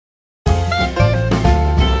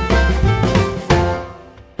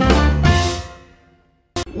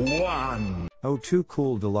1. O2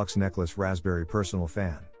 Cool Deluxe Necklace Raspberry Personal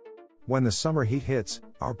Fan. When the summer heat hits,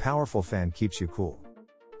 our powerful fan keeps you cool.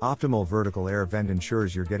 Optimal vertical air vent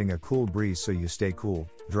ensures you're getting a cool breeze so you stay cool,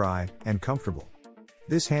 dry, and comfortable.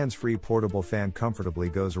 This hands-free portable fan comfortably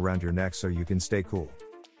goes around your neck so you can stay cool.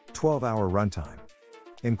 12-hour runtime.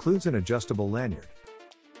 Includes an adjustable lanyard.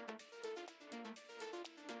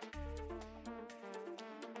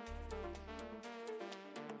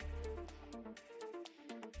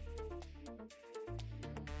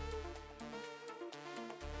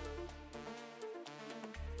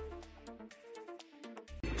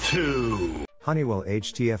 Honeywell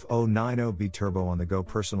HTF090B Turbo On-the-Go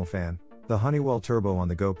Personal Fan. The Honeywell Turbo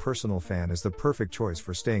On-the-Go Personal Fan is the perfect choice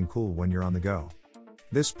for staying cool when you're on the go.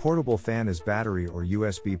 This portable fan is battery or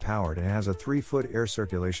USB powered and has a 3-foot air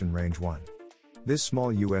circulation range 1. This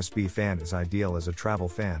small USB fan is ideal as a travel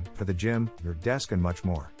fan, for the gym, your desk and much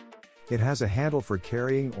more. It has a handle for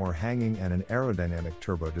carrying or hanging and an aerodynamic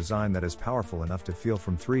turbo design that is powerful enough to feel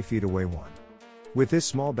from 3 feet away 1. With this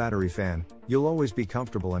small battery fan, you'll always be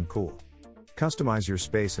comfortable and cool. Customize your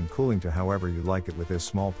space and cooling to however you like it with this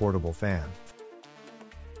small portable fan.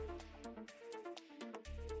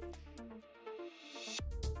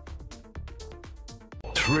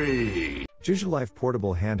 3. JISULIFE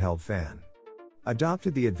Portable Handheld Fan.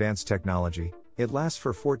 Adopted the advanced technology, it lasts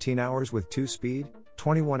for 14 hours with 2 speed,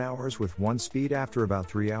 21 hours with 1 speed after about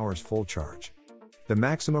 3 hours full charge. The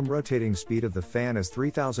maximum rotating speed of the fan is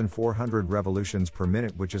 3,400 revolutions per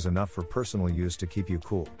minute, which is enough for personal use to keep you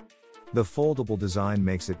cool. The foldable design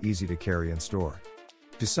makes it easy to carry and store.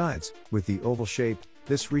 Besides, with the oval shape,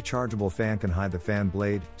 this rechargeable fan can hide the fan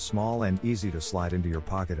blade, small and easy to slide into your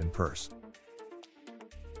pocket and purse.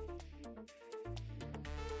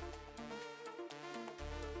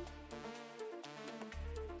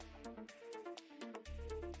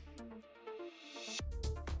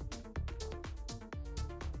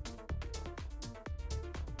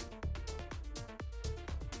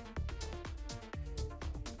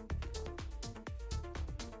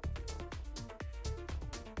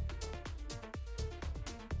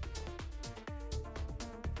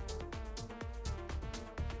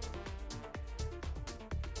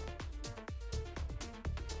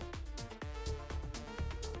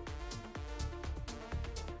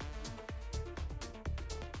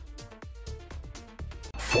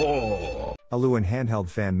 4. Aluan Handheld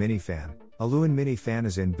Fan Mini Fan. Aluan Mini Fan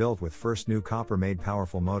is inbuilt with first new copper-made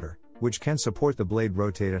powerful motor, which can support the blade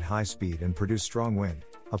rotate at high speed and produce strong wind.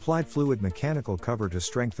 Applied fluid mechanical cover to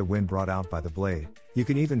strengthen the wind brought out by the blade. You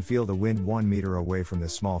can even feel the wind 1 meter away from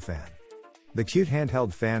this small fan. The cute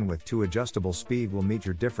handheld fan with 2 adjustable speed will meet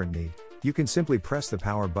your different need. You can simply press the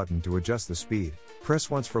power button to adjust the speed. Press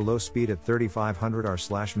once for low speed at 3500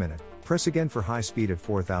 R/minute. Press again for high speed at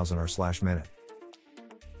 4000 R/minute.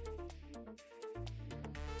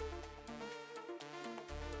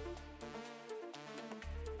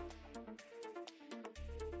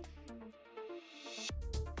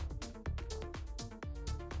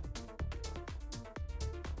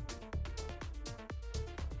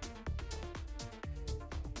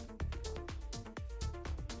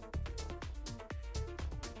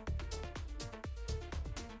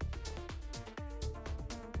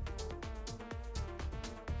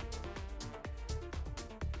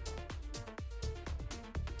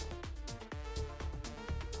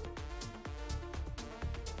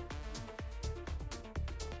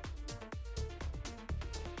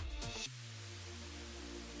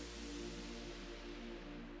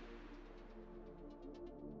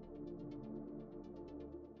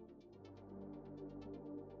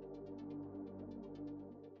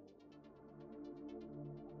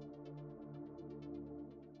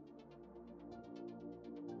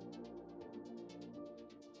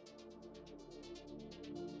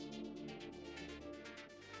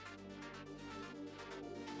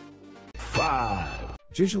 5.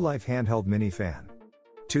 JISULIFE Handheld Mini Fan.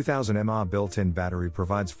 2000 mAh built-in battery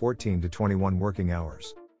provides 14 to 21 working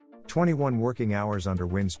hours. 21 working hours under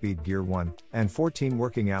wind speed gear 1, and 14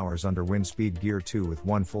 working hours under wind speed gear 2 with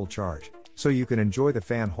 1 full charge, so you can enjoy the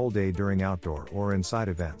fan whole day during outdoor or inside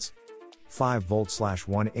events.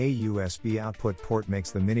 5V/1A USB output port makes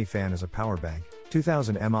the mini fan as a power bank,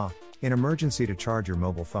 2000 mAh, in emergency to charge your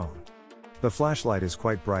mobile phone. The flashlight is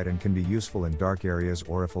quite bright and can be useful in dark areas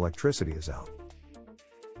or if electricity is out.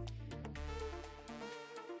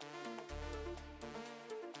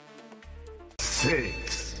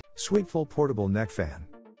 6. SWEETFULL Portable Neck Fan.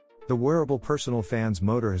 The wearable personal fan's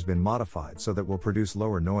motor has been modified so that will produce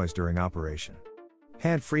lower noise during operation.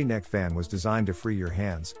 Hand-free neck fan was designed to free your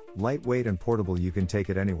hands, lightweight and portable, you can take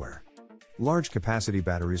it anywhere. Large capacity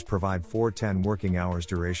batteries provide 410 working hours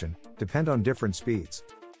duration, depend on different speeds.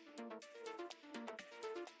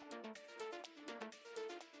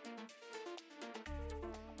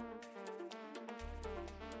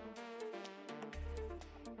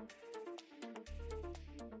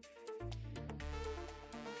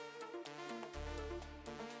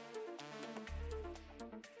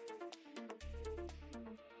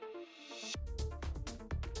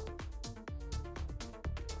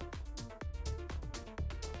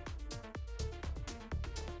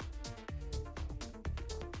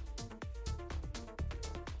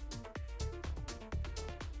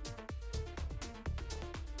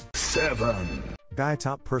 Seven.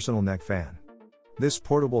 GAIATOP Personal Neck Fan. This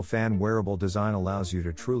portable fan wearable design allows you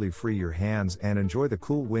to truly free your hands and enjoy the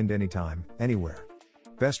cool wind anytime, anywhere.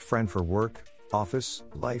 Best friend for work, office,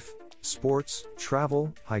 life, sports,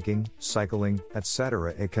 travel, hiking, cycling,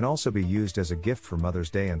 etc. It can also be used as a gift for Mother's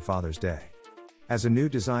Day and Father's Day. As a new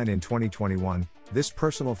design in 2021, this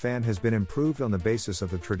personal fan has been improved on the basis of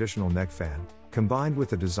the traditional neck fan, combined with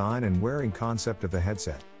the design and wearing concept of the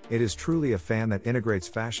headset. It is truly a fan that integrates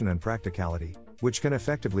fashion and practicality, which can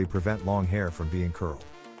effectively prevent long hair from being curled.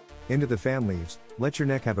 Into the fan leaves, let your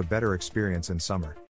neck have a better experience in summer.